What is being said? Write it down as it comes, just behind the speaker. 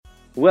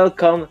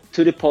Welcome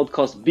to the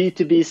podcast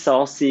B2B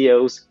SaaS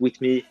CEOs with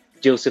me,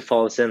 Joseph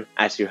Olsen,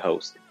 as your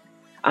host.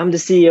 I'm the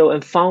CEO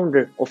and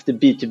founder of the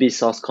B2B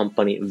SaaS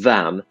company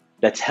VAM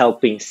that's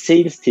helping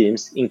sales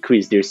teams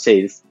increase their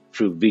sales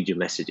through video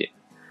messaging.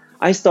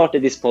 I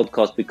started this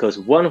podcast because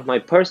one of my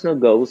personal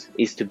goals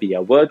is to be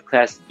a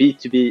world-class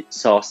B2B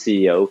SaaS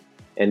CEO,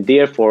 and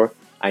therefore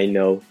I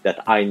know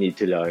that I need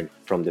to learn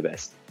from the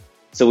best.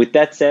 So with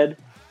that said,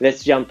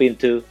 let's jump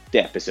into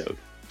the episode.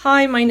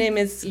 Hi, my name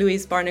is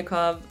Louise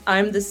Barnekow.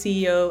 I'm the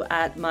CEO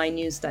at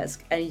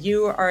Mynewsdesk, and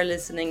you are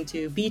listening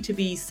to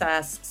B2B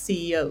SaaS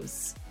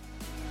CEOs.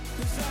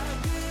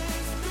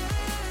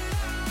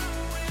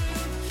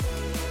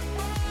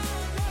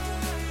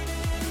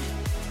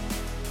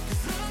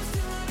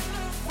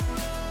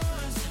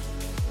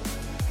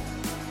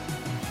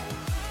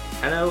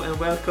 Hello and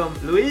welcome,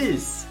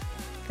 Louise.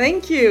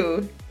 Thank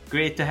you.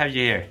 Great to have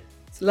you here.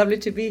 It's lovely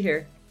to be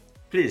here.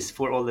 Please,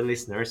 for all the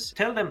listeners,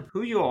 tell them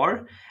who you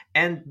are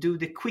and do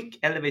the quick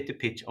elevator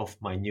pitch of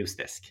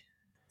Mynewsdesk.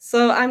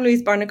 So I'm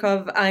Louise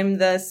Barnekow. I'm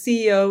the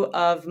CEO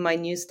of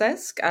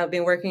Mynewsdesk. I've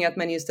been working at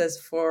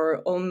Mynewsdesk for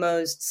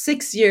almost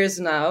 6 years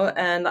now,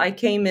 and I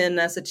came in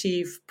as a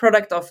chief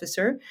product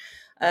officer.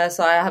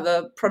 So I have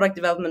a product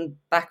development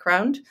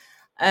background,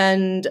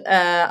 and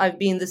I've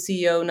been the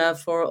CEO now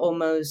for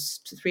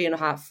almost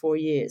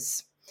 3.5-4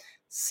 years.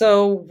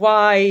 So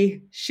why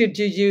should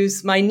you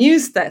use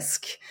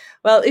Mynewsdesk?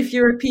 Well, if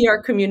you're a PR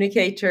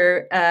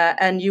communicator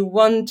and you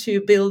want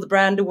to build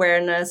brand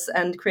awareness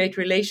and create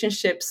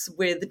relationships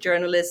with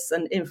journalists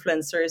and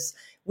influencers,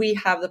 we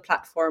have the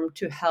platform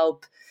to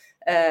help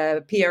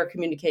PR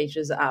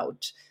communicators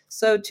out.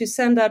 So to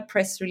send out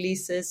press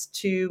releases,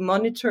 to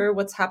monitor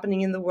what's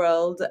happening in the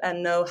world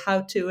and know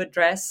how to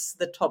address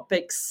the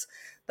topics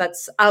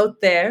that's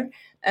out there,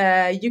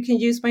 you can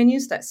use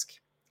Mynewsdesk.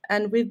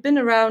 And we've been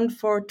around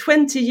for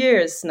 20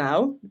 years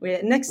now.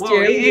 Next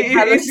year we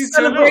have a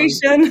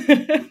celebration.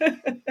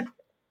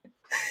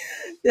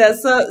 Yeah,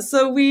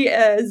 so we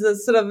is a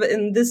sort of,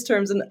 in this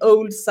terms, an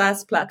old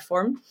SaaS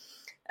platform.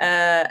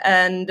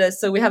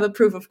 So we have a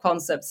proof of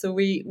concept. So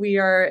we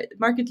are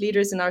market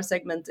leaders in our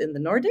segment in the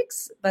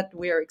Nordics, but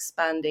we are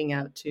expanding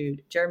out to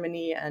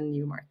Germany and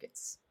new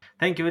markets.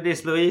 Thank you for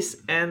this, Louise.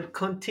 And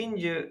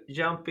continue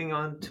jumping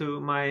on to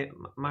my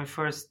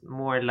first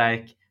more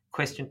like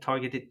question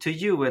targeted to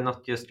you and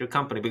not just your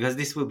company, because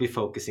this will be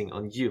focusing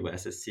on you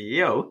as a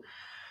CEO.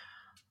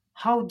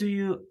 How do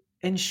you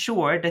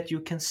ensure that you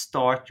can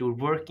start your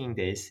working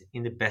days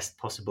in the best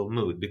possible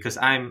mood? Because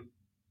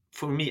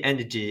for me,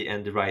 energy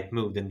and the right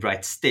mood and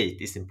right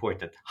state is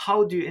important.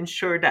 How do you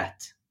ensure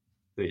that,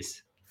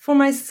 Louise? For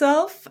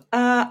myself,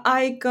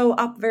 I go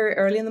up very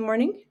early in the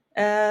morning.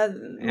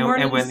 And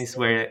when is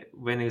very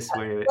well,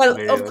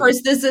 very of early?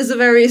 Course, this is a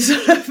very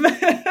sort of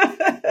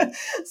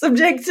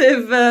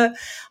subjective.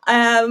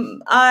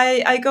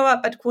 I go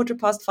up at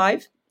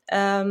 5:15.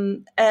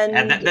 And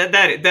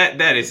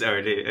that is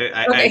early. Okay.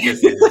 I can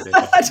see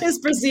that. That is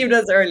perceived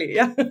as early.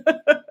 Yeah.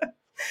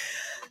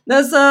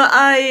 No, so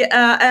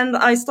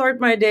I start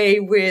my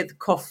day with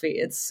coffee.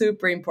 It's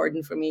super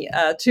important for me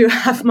to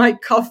have my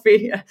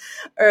coffee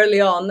early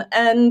on,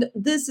 and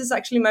this is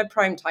actually my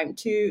prime time.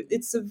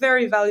 It's a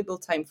very valuable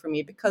time for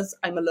me because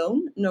I'm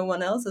alone. No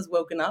one else has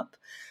woken up,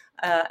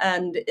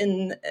 and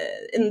in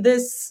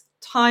this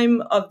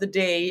time of the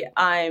day,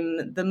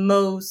 I'm the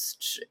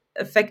most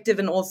effective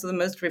and also the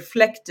most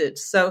reflected.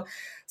 So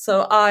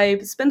I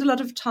spend a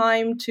lot of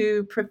time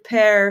to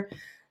prepare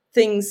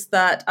things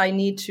that I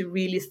need to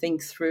really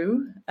think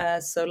through.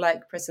 So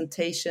like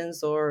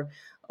presentations or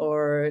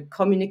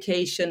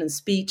communication and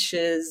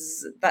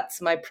speeches, that's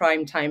my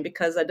prime time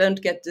because I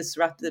don't get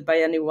disrupted by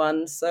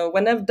anyone. So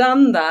when I've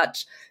done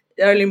that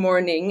early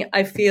morning,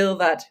 I feel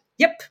that,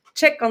 yep,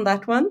 check on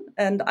that one.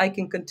 And I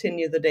can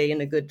continue the day in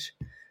a good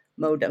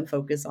mode and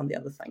focus on the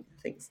other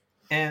things.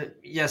 And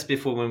just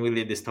before when we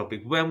leave this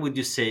topic, when would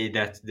you say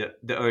that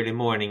the early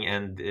morning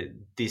and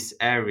this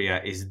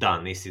area is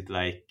done? Is it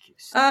like?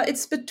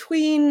 It's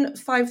between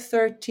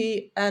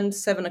 5:30 and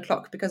 7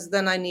 o'clock because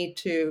then I need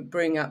to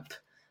bring up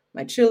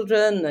my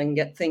children and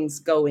get things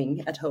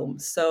going at home.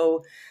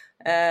 So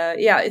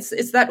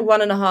it's that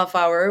 1.5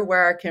 hour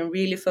where I can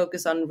really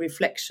focus on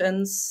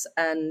reflections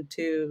and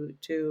to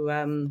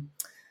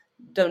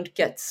don't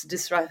get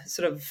disrupted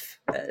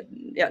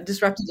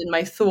in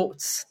my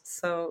thoughts.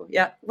 So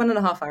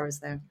 1.5 hours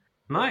there.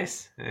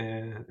 Nice.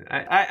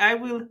 I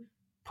will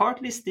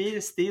partly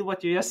steal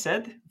what you just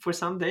said for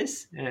some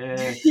days.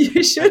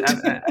 You should.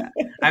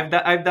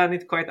 I've done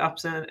it quite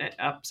ups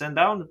and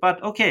down,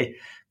 but okay.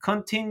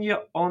 Continue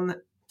on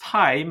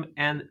time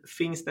and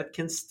things that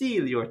can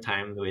steal your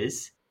time,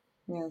 Louise.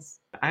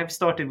 Yes. I've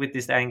started with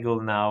this angle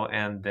now,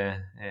 and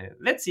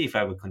let's see if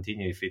I will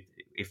continue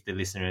if the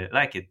listener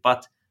like it.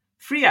 But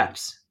free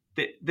apps,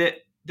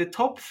 the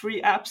top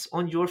 3 apps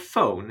on your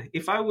phone.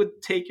 If I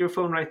would take your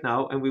phone right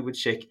now and we would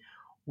check,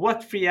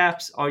 what 3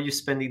 apps are you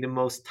spending the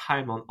most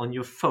time on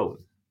your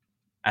phone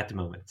at the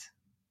moment?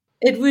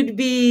 It would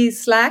be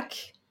Slack,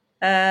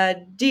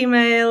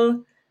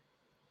 Gmail,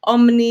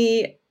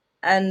 Omni,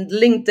 and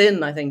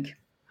LinkedIn, I think.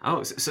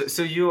 Oh,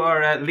 so you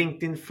are a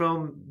LinkedIn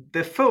from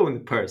the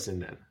phone person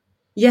then?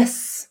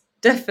 Yes,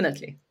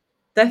 definitely.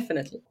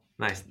 Definitely.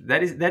 Nice.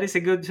 That is a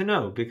good to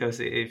know, because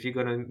if you're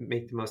gonna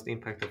make the most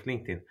impact of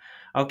LinkedIn.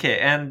 Okay,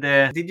 and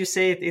did you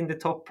say it in the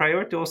top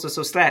priority also?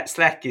 So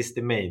Slack is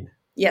the main,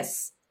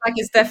 Yes. Slack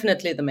is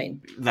definitely the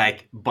main.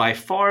 like by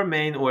far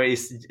main, or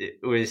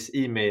is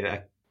email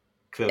a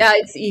Yeah,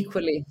 close?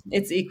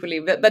 it's equally,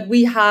 but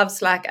we have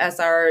Slack as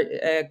our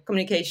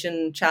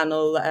communication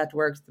channel at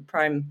work, the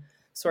prime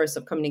source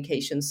of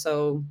communication.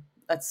 So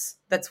that's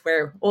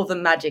where all the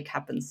magic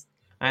happens.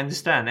 I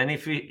understand. And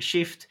if we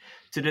shift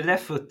to the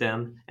left foot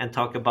then and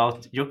talk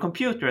about your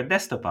computer and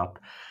desktop app,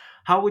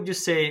 how would you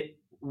say,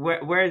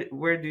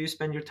 where do you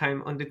spend your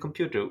time on the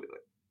computer,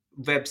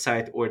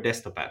 website or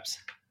desktop apps?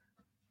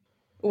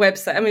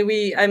 Website. I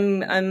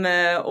mean, I'm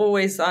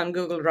always on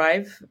Google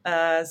Drive.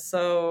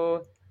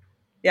 So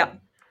yeah,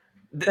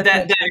 That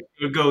definitely. is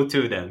your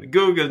go-to then.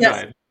 Google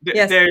Yes. Drive.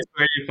 Yes. There's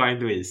where you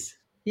find Louise.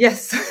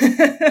 Yes.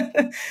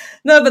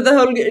 No, but the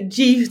whole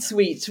G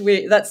suite,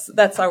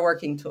 that's our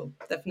working tool,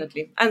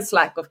 definitely. And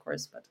Slack, of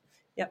course, but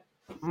yeah.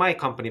 My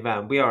company,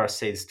 Van, we are a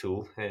sales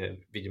tool,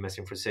 video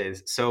messaging for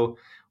sales. So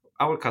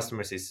our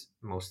customers is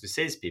mostly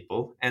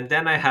salespeople. And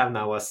then I have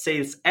now a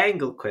sales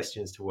angle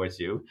questions towards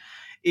you.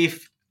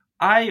 If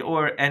I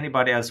or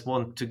anybody else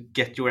want to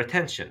get your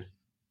attention,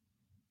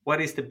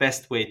 what is the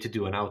best way to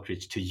do an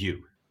outreach to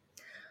you?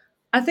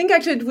 I think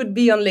actually it would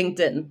be on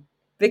LinkedIn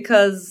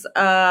because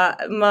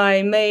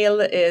my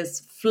mail is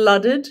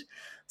flooded.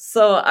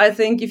 So I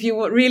think if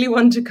you really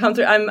want to come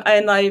through,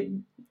 I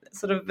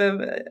sort of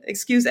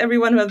excuse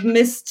everyone who have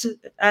missed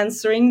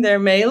answering their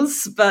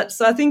mails, but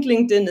so I think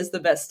LinkedIn is the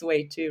best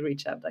way to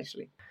reach out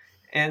actually.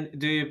 And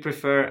do you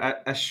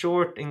prefer a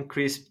short and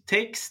crisp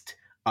text,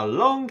 a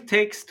long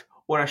text,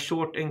 or a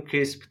short and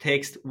crisp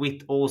text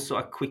with also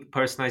a quick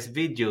personalized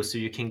video so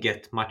you can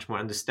get much more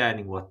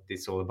understanding what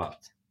it's all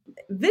about?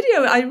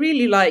 Video, I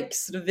really like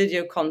sort of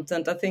video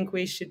content. I think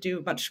we should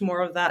do much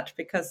more of that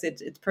because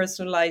it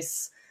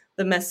personalizes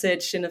the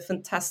message in a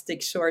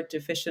fantastic, short,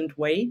 efficient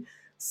way.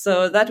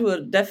 So that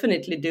will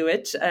definitely do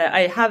it.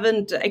 I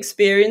haven't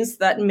experienced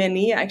that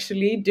many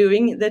actually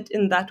doing that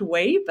in that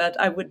way, but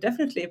I would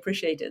definitely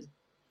appreciate it.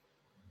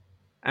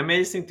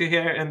 Amazing to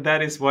hear, and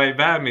that is why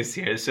BAM is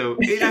here. So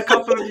in a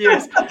couple of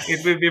years,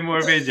 it will be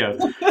more video.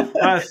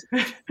 But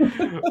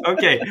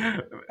okay,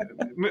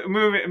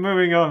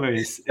 moving on,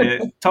 Luis.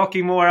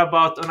 Talking more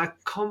about on a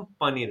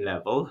company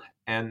level,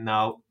 and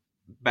now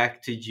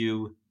back to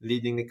you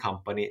leading the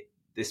company,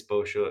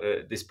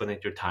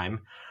 disponate your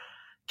time.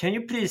 Can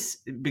you please,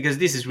 because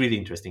this is really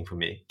interesting for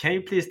me, can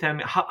you please tell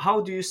me how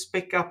do you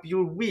spec up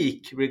your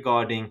week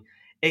regarding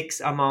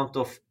X amount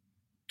of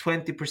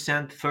 20%,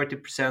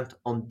 30%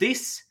 on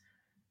this,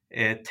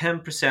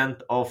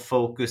 10% of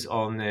focus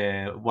on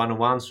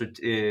one-on-ones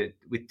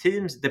with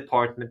teams,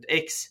 department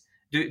X.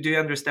 Do you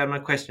understand my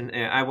question?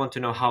 I want to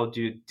know how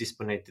do you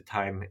disponate the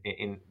time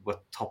in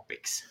what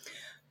topics?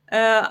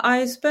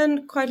 I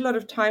spend quite a lot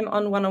of time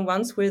on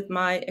one-on-ones with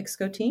my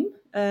exco team,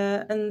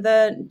 and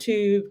then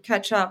to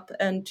catch up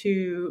and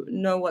to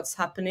know what's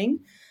happening.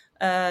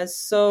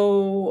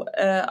 So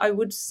I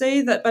would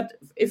say that, but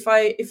if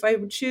I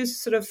would choose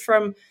sort of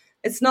from,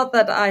 it's not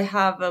that I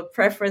have a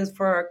preference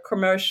for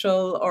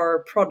commercial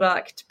or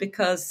product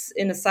because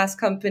in a SaaS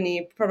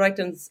company, product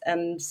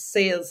and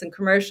sales and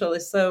commercial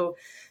is so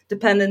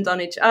dependent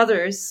on each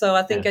other. So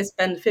I think Yeah, I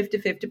spend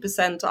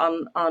 50-50%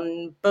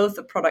 on both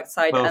the product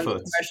side both and the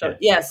foods. commercial.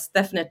 Yeah. Yes,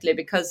 definitely,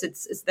 because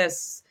it's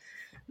there's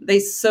they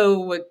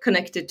so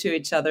connected to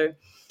each other.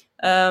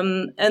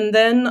 And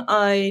then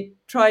I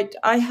try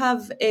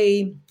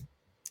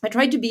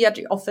to be at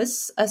the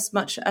office as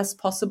much as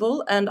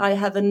possible, and I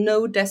have a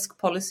no desk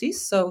policy,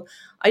 so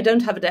I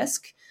don't have a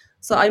desk.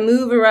 So I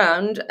move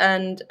around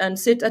and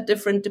sit at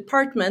different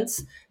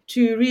departments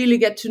to really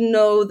get to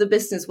know the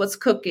business, what's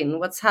cooking,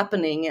 what's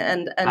happening,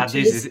 and to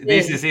This is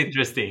listen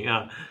interesting.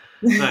 in.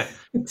 Right.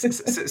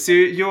 So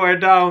you are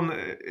down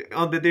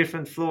on the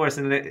different floors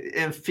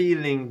and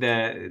feeling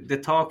the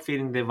talk,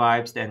 feeling the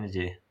vibes, the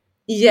energy.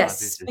 This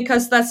Yes, is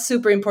because that's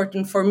super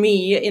important for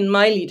me in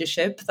my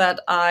leadership that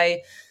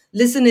I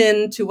listen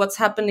in to what's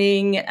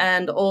happening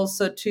and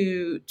also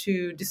to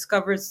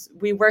discover.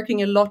 We're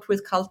working a lot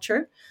with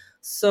culture,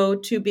 so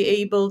to be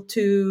able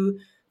to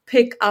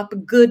pick up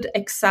good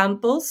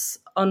examples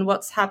on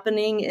what's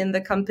happening in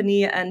the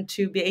company and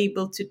to be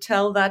able to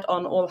tell that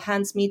on all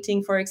hands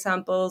meeting, for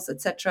examples,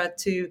 etc.,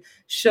 to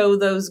show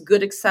those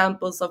good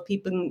examples of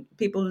people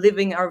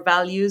living our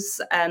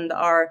values and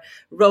our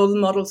role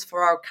models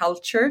for our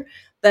culture,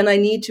 then I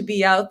need to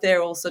be out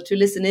there also to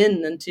listen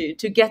in and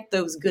to get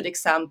those good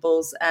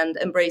examples and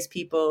embrace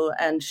people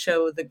and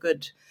show the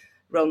good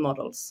role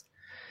models.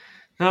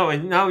 No,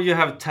 and now you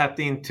have tapped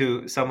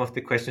into some of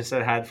the questions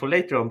that I had for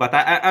later on, but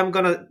I'm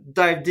gonna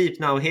dive deep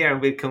now here, and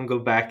we can go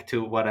back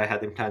to what I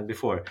had in plan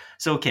before.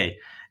 So, okay,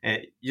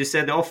 you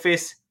said the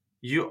office.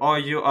 You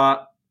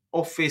a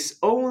office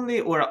only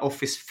or a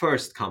office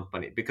first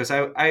company? Because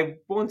I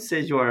won't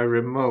say you are a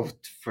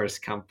remote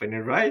first company,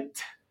 right?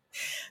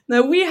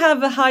 No, we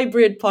have a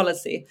hybrid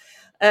policy.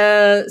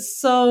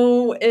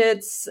 So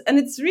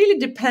it's really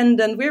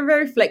dependent. We're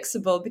very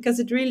flexible because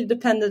it really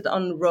depended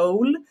on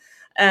role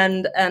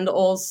and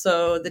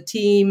also the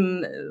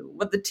team,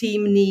 what the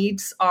team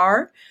needs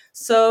are.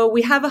 So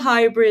we have a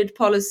hybrid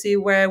policy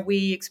where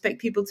we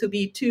expect people to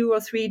be 2 or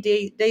 3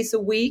 days a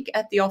week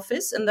at the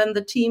office, and then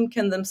the team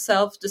can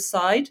themselves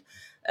decide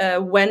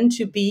when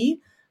to be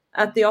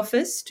at the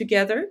office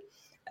together.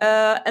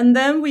 And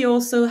then we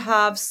also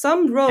have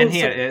some roles. And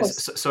here,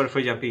 sorry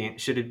for jumping in.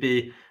 Should it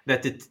be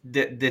that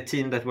the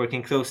team that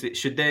working closely,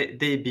 should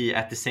they be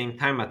at the same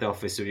time at the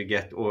office, so you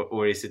get,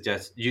 or is it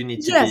just you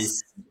need to be?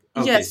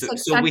 Okay, Yes, so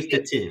exactly. with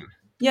the team.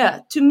 Yeah,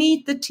 to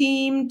meet the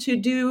team, to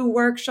do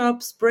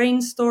workshops,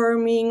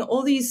 brainstorming,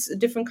 all these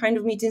different kind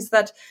of meetings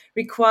that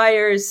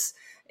requires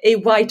a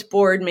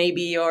whiteboard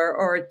maybe,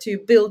 or to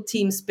build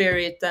team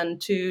spirit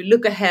and to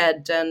look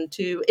ahead and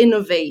to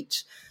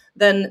innovate.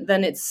 Then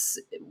it's,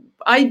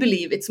 I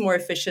believe it's more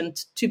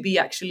efficient to be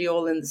actually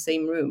all in the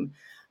same room.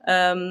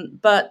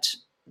 But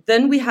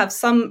then we have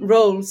some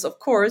roles, of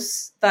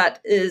course,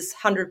 that is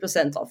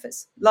 100%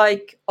 office,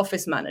 like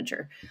office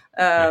manager,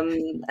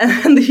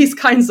 and these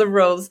kinds of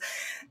roles.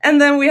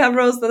 And then we have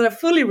roles that are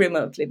fully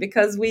remotely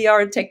because we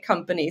are a tech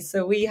company.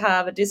 So we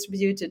have a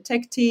distributed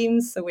tech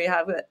teams. So we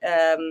have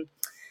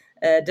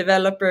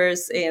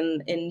developers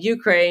in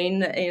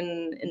Ukraine,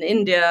 in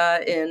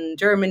India, in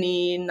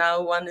Germany.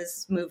 Now one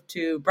is moved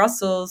to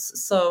Brussels.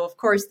 So of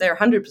course they're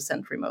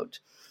 100%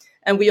 remote.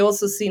 And we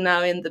also see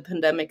now in the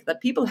pandemic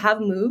that people have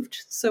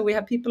moved. So we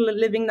have people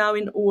living now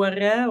in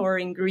Åre or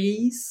in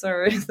Greece,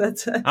 or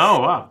that's. Oh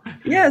wow!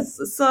 Yes,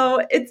 so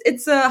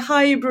it's a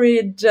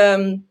hybrid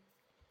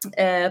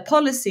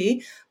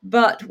policy,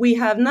 but we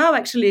have now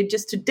actually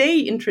just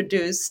today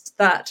introduced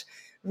that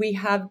we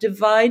have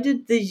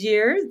divided the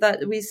year,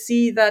 that we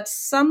see that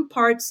some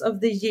parts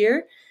of the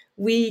year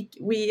we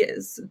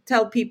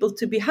tell people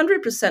to be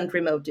 100%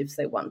 remote if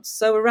they want.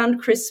 So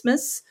around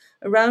Christmas,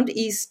 around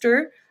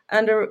Easter,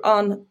 and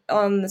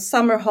on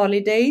summer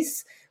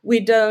holidays,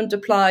 we don't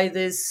apply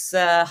this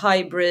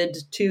hybrid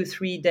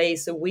 2-3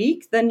 days a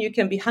week. Then you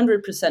can be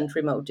 100%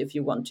 remote if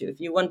you want to. If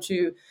you want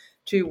to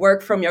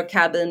work from your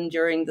cabin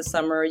during the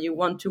summer, you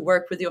want to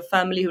work with your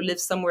family who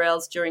lives somewhere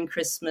else during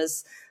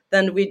Christmas,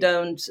 then we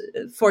don't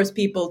force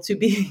people to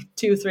be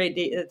 3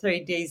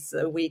 days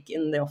a week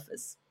in the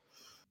office.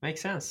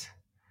 Makes sense.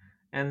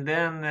 And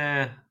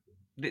then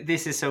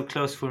this is so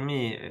close for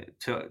me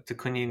to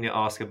continue to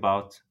ask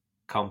about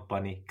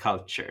company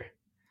culture.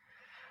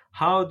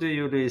 How do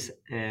you, Louise,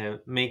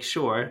 make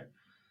sure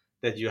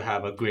that you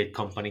have a great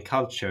company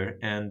culture?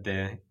 And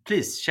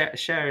please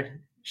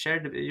share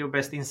your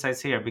best insights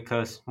here,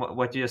 because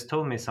what you just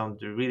told me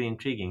sounds really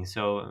intriguing.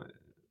 So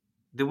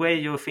the way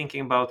you're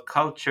thinking about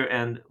culture,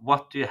 and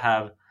what do you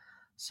have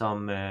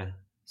some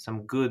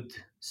good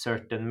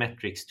certain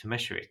metrics to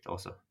measure it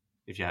also,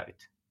 if you have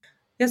it?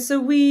 Yeah,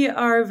 so we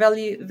are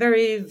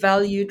very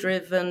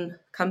value-driven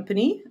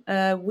company.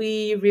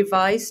 We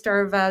revised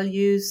our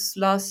values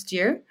last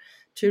year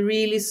to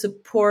really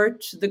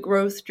support the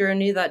growth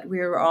journey that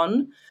we're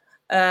on.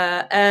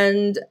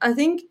 And I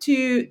think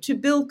to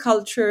build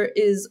culture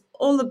is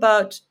all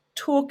about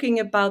talking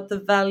about the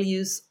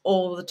values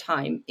all the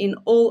time, in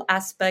all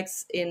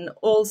aspects, in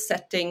all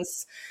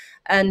settings,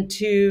 and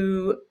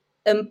to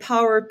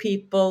empower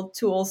people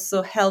to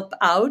also help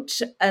out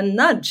and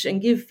nudge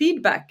and give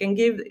feedback and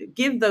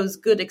give those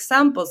good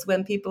examples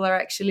when people are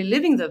actually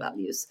living the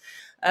values.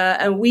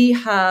 And we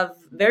have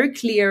very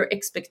clear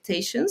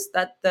expectations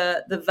that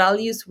the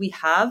values we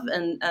have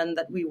and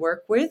that we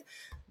work with,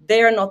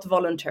 they are not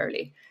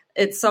voluntarily.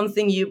 It's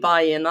something you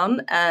buy in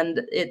on,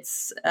 and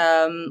it's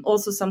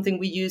also something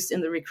we use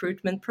in the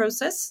recruitment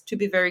process to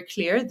be very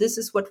clear. This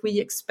is what we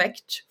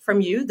expect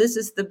from you. This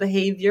is the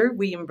behavior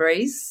we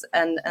embrace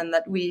and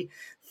that we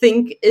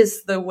think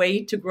is the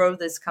way to grow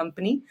this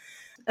company.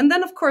 And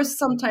then, of course,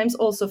 sometimes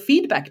also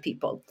feedback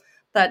people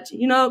that,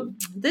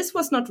 this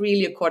was not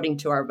really according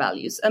to our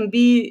values, and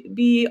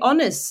be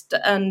honest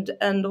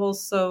and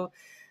also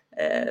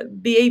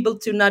be able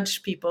to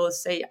nudge people,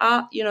 say,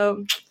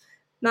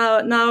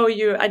 now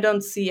I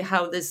don't see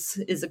how this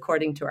is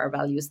according to our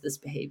values, this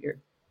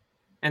behavior.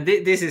 And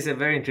this is a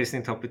very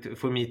interesting topic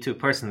for me too,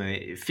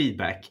 personally.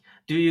 Feedback.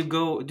 Do you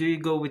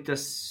go with a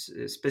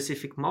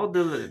specific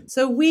model?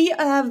 So we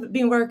have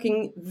been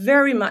working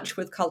very much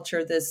with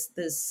culture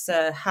this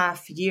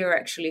half year,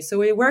 actually. So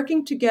we're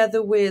working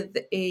together with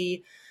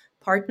a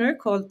partner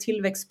called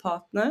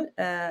Tillväxtpartner,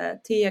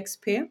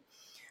 TXP.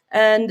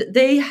 And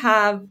they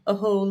have a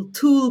whole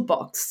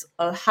toolbox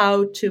of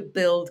how to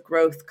build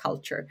growth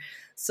culture.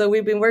 So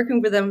we've been working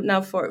with them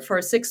now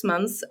for 6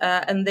 months,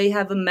 and they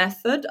have a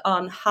method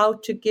on how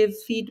to give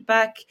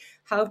feedback,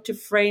 how to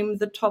frame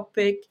the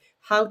topic,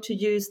 how to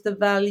use the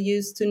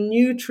values to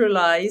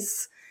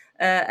neutralize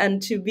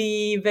and to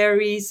be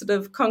very sort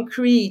of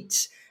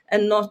concrete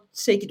and not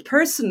take it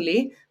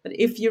personally. But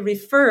if you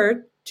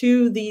refer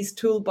to these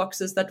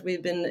toolboxes that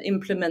we've been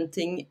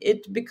implementing,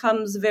 it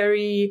becomes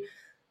very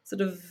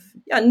sort of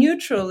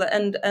neutral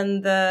and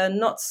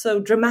not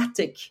so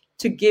dramatic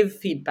to give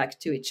feedback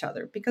to each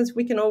other, because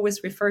we can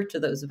always refer to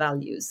those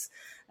values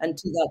and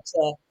to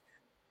that.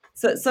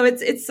 So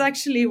it's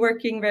actually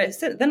working very.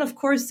 Then of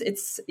course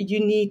you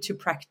need to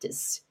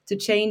practice to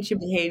change your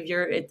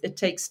behavior. It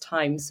takes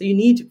time, so you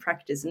need to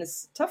practice, and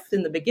it's tough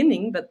in the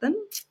beginning, but then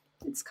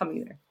it's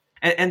coming there.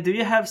 And do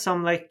you have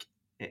some, like,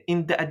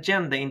 in the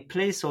agenda, in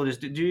placeholders?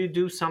 Do you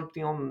do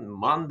something on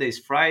Mondays,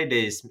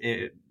 Fridays,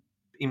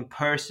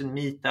 in-person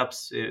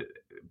meetups,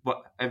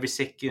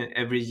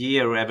 every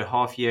year or every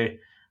half year?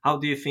 How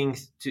do you think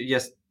to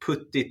just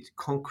put it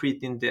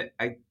concrete in the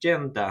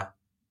agenda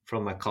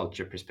from a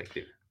culture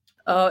perspective?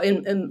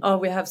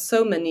 We have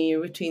so many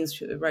routines.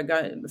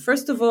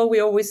 First of all, I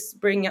always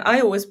bring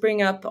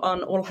up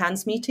on all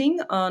hands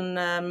meeting.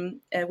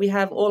 We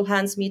have all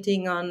hands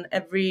meeting on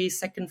every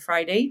second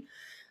Friday.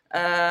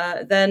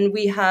 Then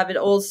we have it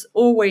also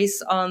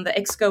always on the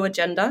Exco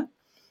agenda.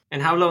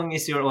 And how long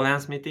is your all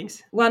hands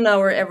meetings? 1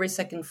 hour every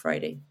second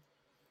Friday,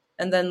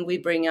 and then we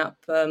bring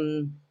up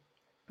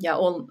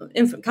all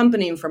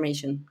company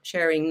information,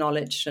 sharing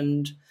knowledge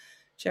and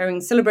sharing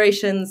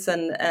celebrations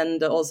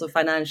and also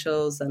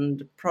financials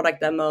and product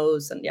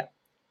demos and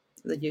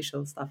the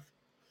usual stuff.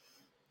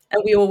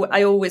 And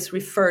I always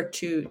refer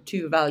to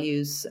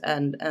values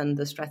and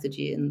the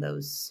strategy in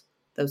those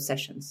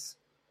sessions.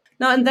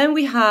 Now, and then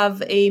we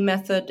have a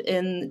method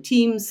in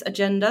Teams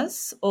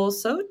agendas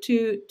also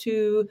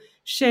to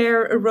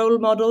share a role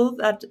model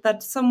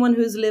that someone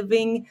who's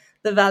living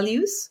the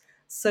values.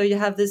 So you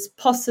have this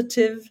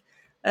positive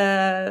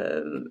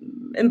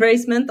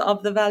embracement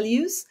of the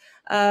values.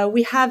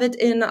 We have it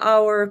in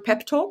our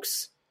pep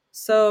talks.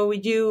 So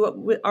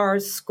you are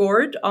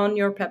scored on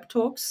your pep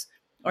talks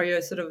or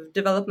your sort of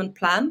development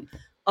plan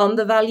on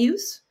the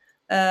values.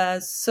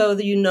 So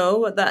that you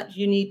know that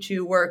you need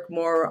to work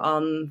more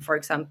on, for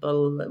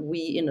example, we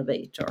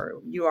innovate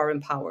or you are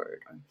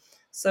empowered.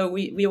 So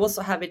we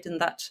also have it in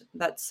that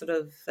sort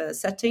of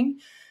setting.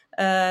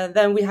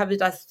 Then we have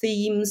it as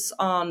themes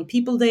on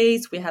people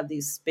days. We have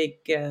these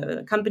big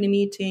company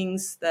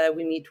meetings that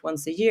we meet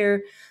once a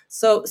year.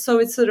 So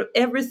it's sort of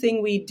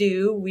everything we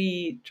do,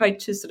 we try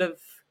to sort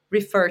of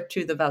refer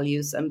to the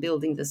values and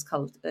building this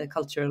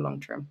culture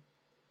long term.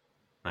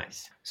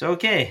 Nice. So,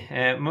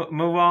 okay,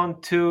 move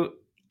on to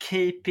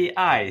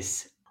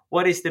KPIs.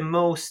 What is the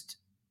most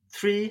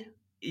three?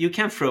 You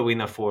can throw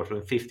in a fourth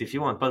and fifth if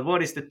you want, but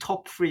what is the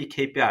top 3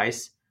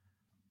 KPIs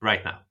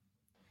right now?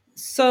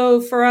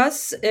 So for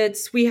us,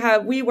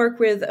 we work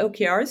with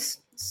OKRs.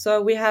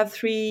 So we have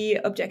 3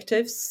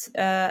 objectives,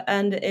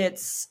 and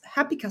it's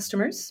happy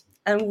customers.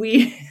 And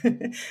we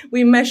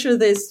measure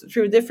this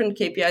through different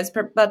KPIs,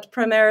 but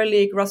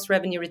primarily gross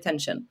revenue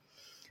retention.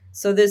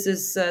 So this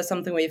is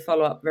something we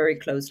follow up very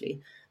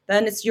closely.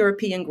 Then it's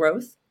European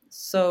growth.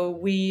 So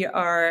we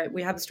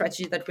have a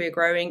strategy that we're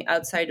growing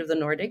outside of the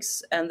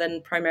Nordics and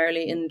then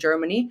primarily in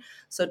Germany.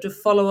 So to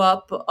follow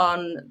up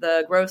on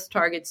the growth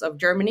targets of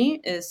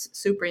Germany is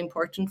super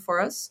important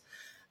for us.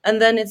 And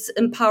then it's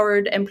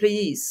empowered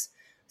employees.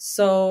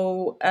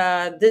 So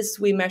this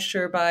we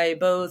measure by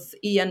both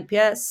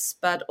eNPS,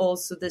 but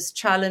also this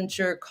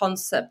challenger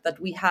concept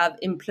that we have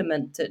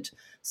implemented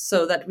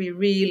so that we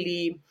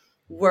really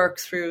work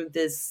through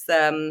this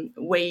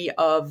way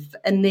of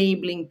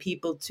enabling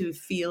people to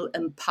feel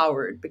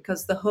empowered,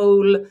 because the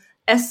whole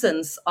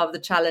essence of the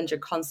challenger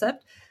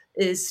concept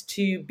is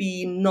to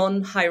be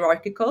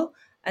non-hierarchical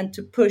and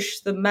to push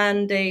the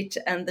mandate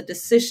and the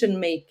decision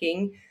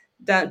making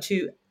down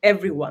to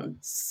everyone,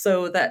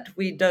 so that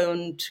we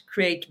don't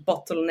create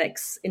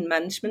bottlenecks in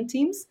management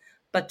teams,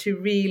 but to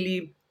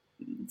really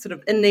sort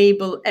of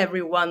enable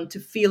everyone to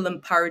feel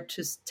empowered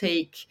to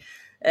take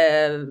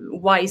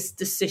wise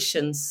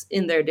decisions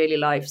in their daily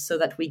life so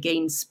that we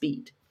gain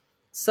speed.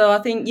 So I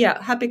think,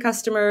 happy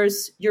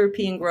customers,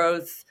 European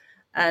growth,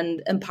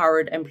 and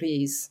empowered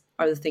employees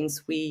are the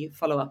things we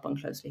follow up on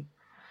closely.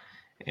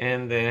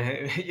 And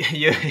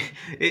you're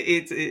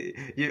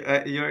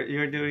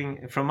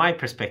doing, from my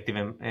perspective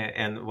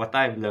and what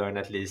I've learned,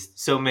 at least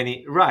so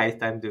many right.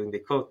 I'm doing the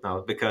quote now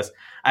because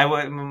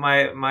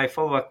my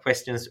follow-up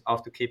questions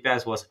after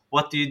KPIs was,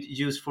 what do you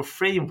use for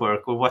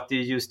framework or what do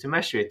you use to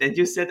measure it? And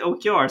you said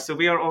OKR, so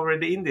we are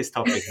already in this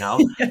topic now.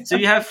 So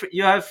you have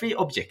 3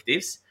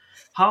 objectives.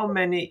 How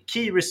many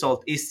key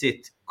result is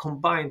it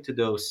combined to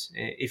those?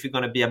 If you're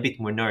going to be a bit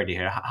more nerdy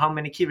here, how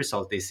many key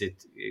result is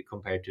it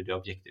compared to the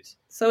objectives?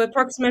 So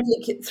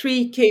approximately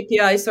 3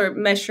 KPIs or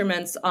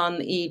measurements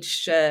on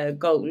each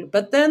goal.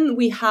 But then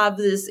we have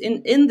this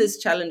in this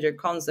challenger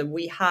concept.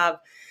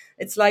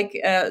 It's like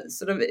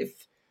sort of,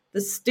 if the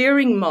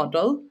steering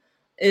model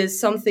is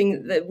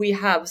something that we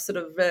have sort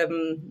of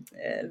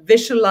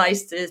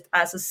visualized it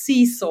as a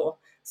seesaw.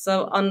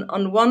 So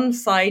on one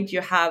side, you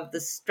have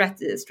the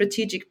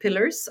strategic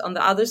pillars. On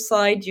the other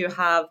side, you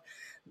have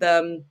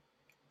the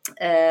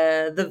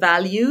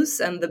values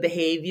and the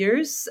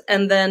behaviors.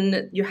 And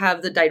then you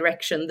have the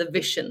direction, the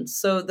vision.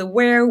 So the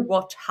where,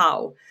 what,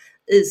 how.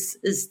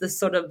 is the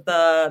sort of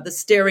the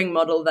steering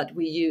model that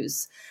we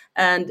use.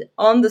 And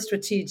on the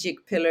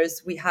strategic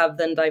pillars, we have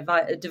then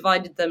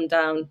divided them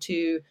down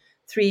to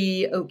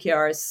 3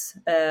 OKRs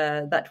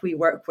that we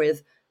work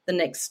with the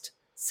next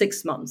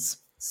 6 months.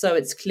 So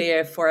it's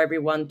clear for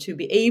everyone to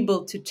be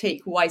able to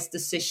take wise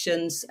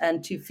decisions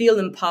and to feel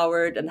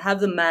empowered and have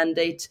the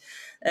mandate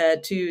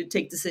to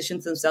take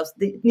decisions themselves.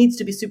 It needs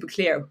to be super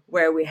clear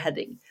where we're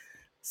heading.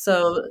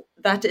 So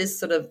that is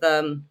sort of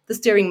the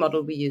steering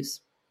model we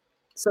use.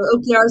 So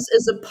OKRs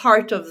is a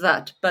part of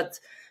that, but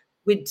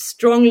we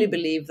strongly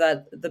believe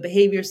that the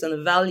behaviors and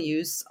the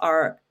values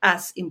are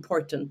as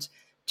important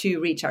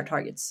to reach our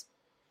targets.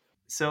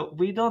 So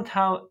we don't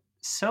have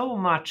so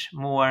much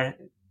more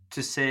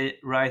to say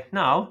right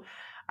now.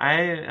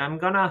 I'm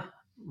gonna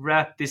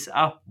wrap this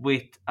up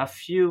with a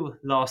few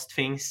last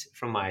things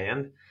from my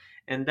end,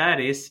 and that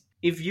is,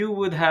 if you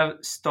would have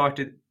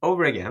started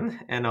over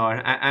again, and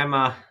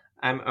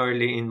I'm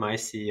early in my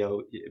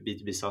CEO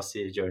B2B SaaS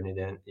CEO journey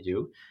than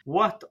you.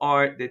 What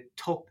are the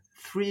top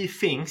 3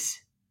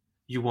 things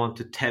you want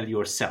to tell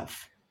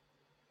yourself?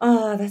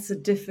 Oh, that's a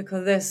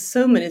difficult. There's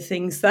so many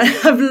things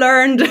that I've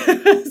learned.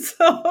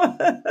 So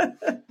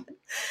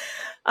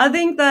I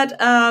think that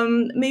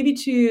maybe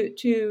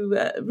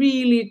to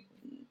really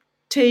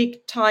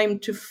take time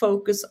to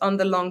focus on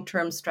the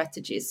long-term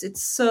strategies.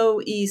 It's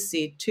so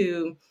easy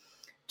to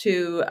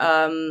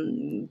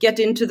get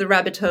into the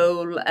rabbit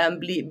hole and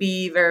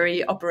be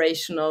very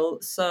operational.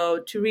 So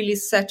to really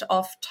set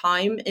off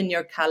time in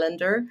your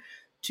calendar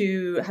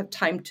to have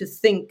time to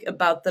think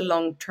about the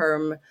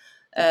long-term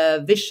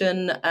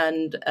vision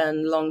and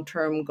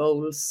long-term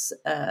goals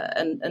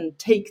and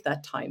take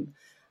that time.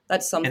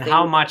 That's something. And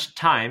how much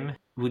time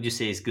would you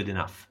say is good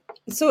enough?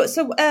 So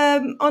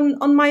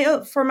on my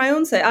own, for my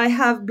own sake, I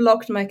have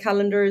blocked my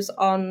calendars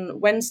on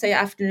Wednesday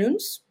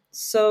afternoons.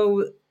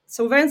 So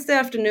Wednesday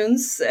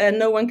afternoons,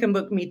 no one can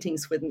book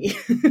meetings with me.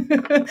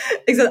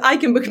 Except I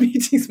can book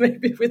meetings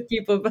maybe with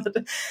people, but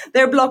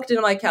they're blocked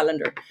in my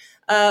calendar.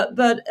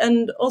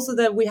 And also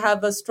that we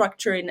have a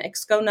structure in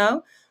Exco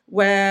now,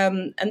 where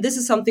and this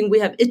is something we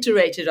have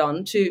iterated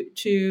on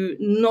to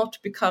not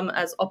become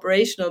as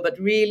operational, but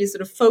really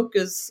sort of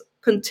focus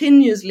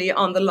continuously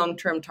on the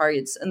long-term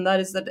targets. And that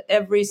is that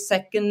every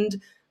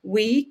second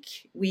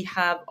week we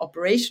have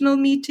operational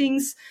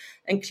meetings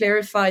and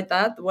clarify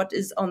that what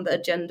is on the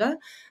agenda.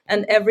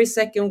 And every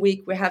second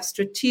week we have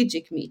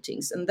strategic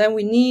meetings. And then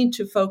we need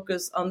to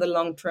focus on the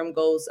long-term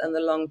goals and the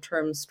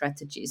long-term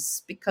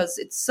strategies, because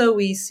it's so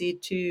easy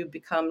to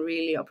become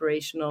really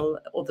operational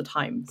all the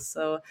time.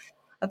 So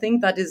I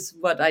think that is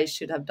what I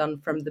should have done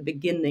from the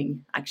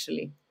beginning,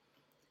 actually,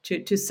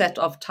 to set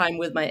off time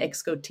with my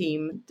Exco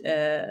team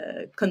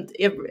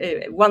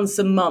once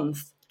a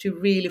month to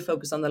really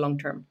focus on the long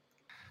term.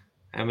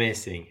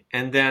 Amazing.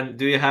 And then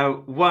do you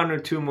have 1 or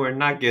 2 more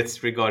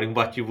nuggets regarding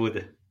what you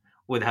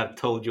would have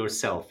told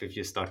yourself if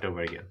you start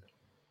over again?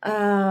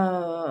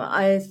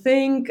 I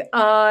think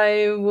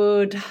I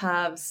would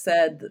have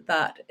said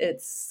that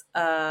it's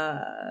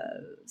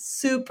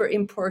super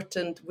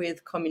important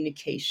with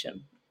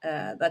communication.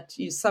 That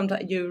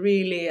you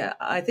really,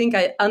 I think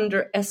I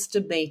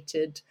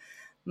underestimated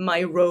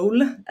my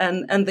role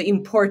and the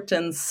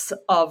importance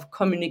of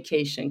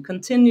communication,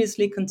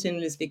 continuously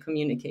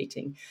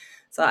communicating.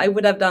 So I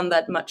would have done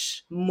that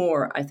much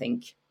more, I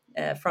think,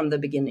 from the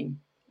beginning,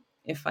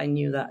 if I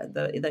knew that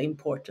the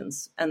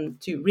importance,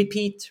 and to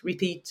repeat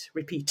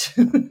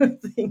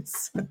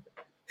things.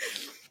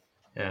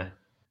 Yeah,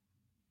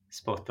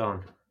 spot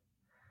on.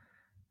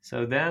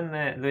 So then,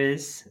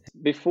 Louise,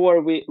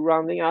 Before we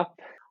rounding up,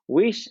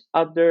 which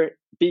other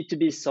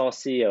B2B SaaS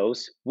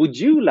CEOs would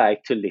you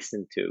like to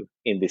listen to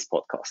in this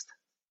podcast?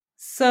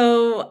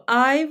 So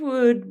I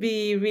would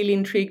be really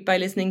intrigued by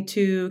listening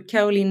to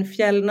Caroline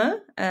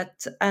Fjellner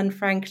at Anne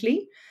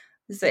Frankly.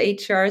 It's a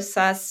HR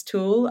SaaS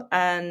tool,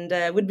 and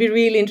would be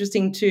really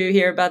interesting to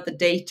hear about the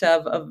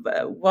data of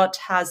what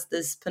has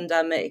this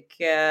pandemic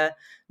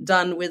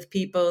done with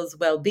people's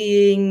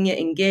well-being,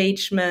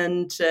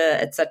 engagement,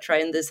 etc.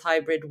 in this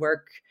hybrid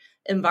work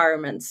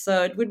environment.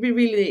 So it would be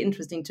really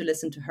interesting to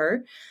listen to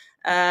her.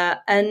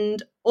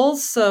 And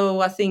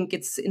also, I think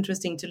it's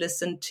interesting to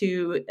listen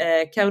to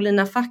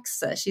Carolina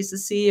Faxe. She's the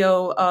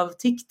CEO of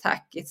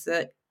TicTac. It's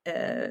a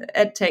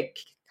edtech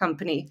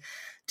company,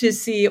 to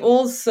see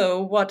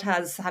also what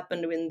has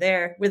happened within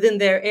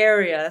their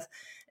area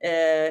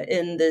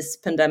in this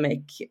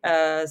pandemic.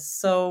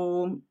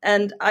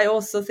 And I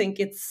also think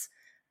it's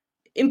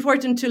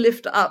important to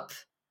lift up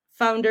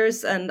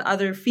founders and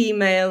other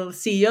female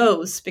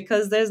CEOs,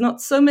 because there's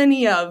not so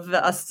many of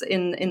us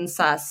in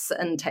SaaS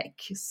and tech.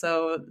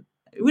 So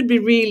it would be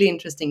really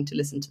interesting to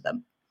listen to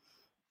them.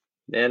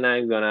 Then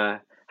I'm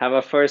gonna have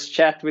a first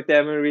chat with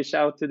them and reach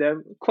out to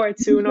them quite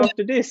soon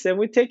after this, and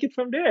we take it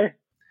from there.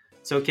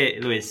 So, okay,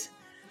 Louise,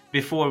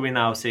 before we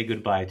now say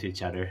goodbye to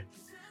each other,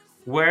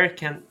 where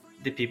can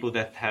the people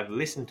that have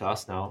listened to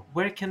us now,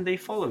 where can they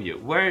follow you?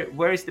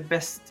 Where is the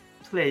best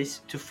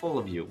place to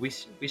follow you?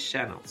 Which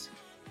channels?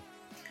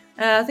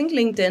 I think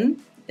LinkedIn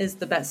is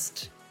the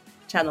best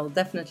channel,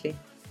 definitely.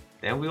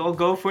 Then we all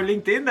go for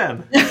LinkedIn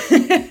then.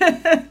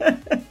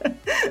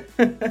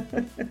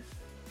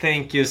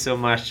 Thank you so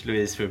much,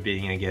 Louise, for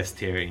being a guest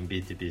here in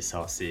B2B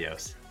SaaS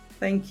CEOs.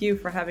 Thank you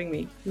for having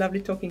me.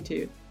 Lovely talking to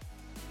you.